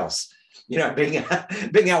anybody else. You know, being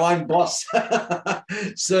our own boss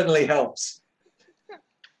certainly helps.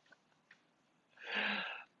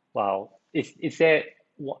 Wow. Is there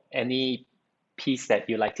any piece that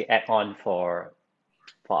you like to add on for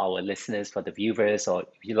for our listeners, for the viewers, or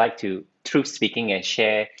if you like to truth speaking and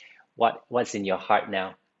share what's in your heart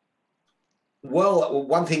now? Well,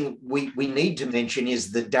 one thing we need to mention is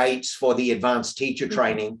the dates for the advanced teacher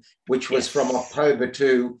training, which was from October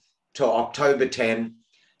 2 to October 10.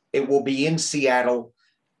 It will be in Seattle.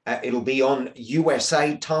 It'll be on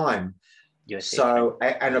USA time. So,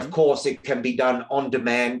 and of course, it can be done on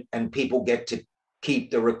demand, and people get to keep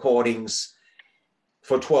the recordings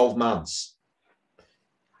for 12 months.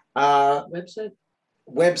 Website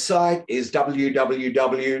is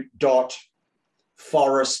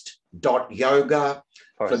www.forest.yoga.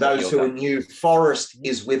 For those who are new, Forest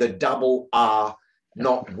is with a double R,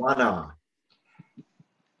 not one R.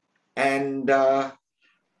 And Anna,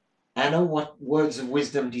 what words of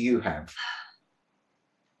wisdom do you have?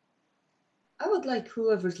 I would like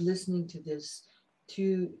whoever's listening to this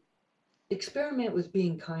to experiment with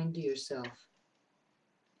being kind to yourself.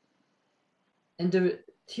 And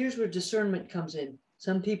here's where discernment comes in.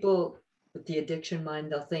 Some people with the addiction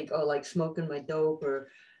mind, they'll think, oh, like smoking my dope, or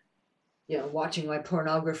watching my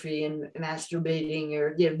pornography and masturbating,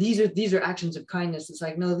 or these are actions of kindness. It's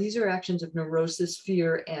like, no, these are actions of neurosis,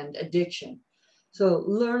 fear, and addiction. So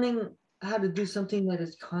learning how to do something that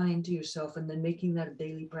is kind to yourself, and then making that a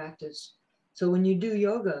daily practice. So when you do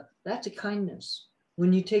yoga, that's a kindness.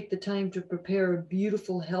 When you take the time to prepare a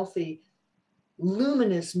beautiful, healthy,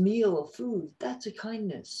 luminous meal of food, that's a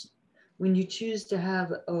kindness. When you choose to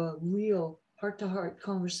have a real heart-to-heart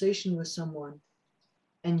conversation with someone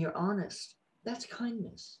and you're honest, that's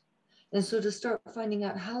kindness. And so to start finding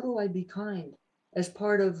out, how do I be kind as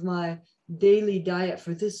part of my daily diet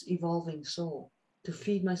for this evolving soul, to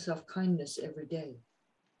feed myself kindness every day.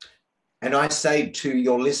 And I say to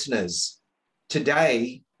your listeners,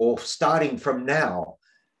 today, or starting from now,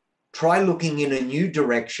 try looking in a new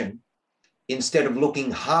direction instead of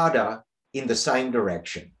looking harder in the same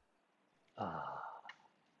direction.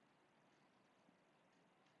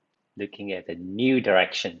 Looking at a new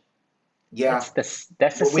direction. Yeah, that's the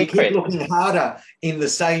secret. We keep looking harder in the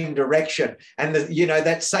same direction, and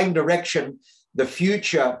that same direction, the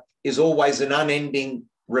future is always an unending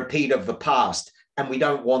repeat of the past, and we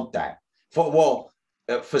don't want that.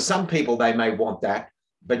 For some people, they may want that,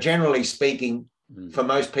 but generally speaking, for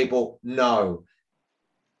most people, no.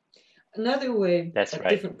 Another way, that's right.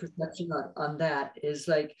 Different perception on that is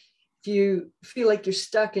like, if you feel like you're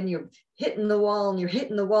stuck and you're hitting the wall and you're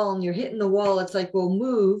hitting the wall and you're hitting the wall, it's like, well,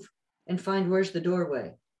 move and find where's the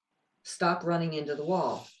doorway. Stop running into the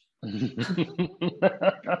wall.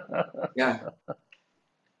 Yeah.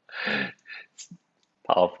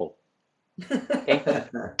 Powerful.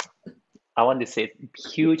 I want to say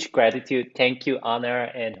huge gratitude. Thank you,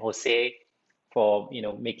 Anna and Jose, for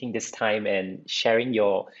making this time and sharing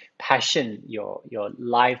your passion, your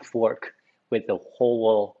life work with the whole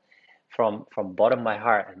world from bottom of my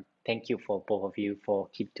heart. And thank you for both of you for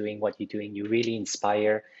keep doing what you're doing. You really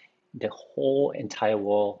inspire the whole entire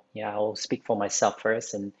world. Yeah, I'll speak for myself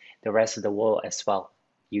first and the rest of the world as well.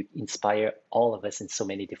 You inspire all of us in so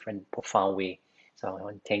many different profound ways. So I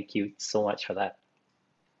want to thank you so much for that.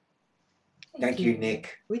 Thank you,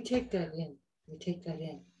 Nick. We take that in.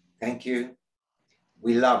 Thank you.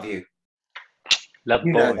 We love you. Love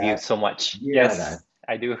both of you so much. Yes,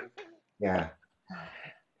 I do. Yeah.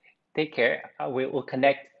 Take care. We'll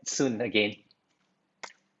connect soon again.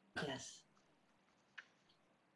 Yes.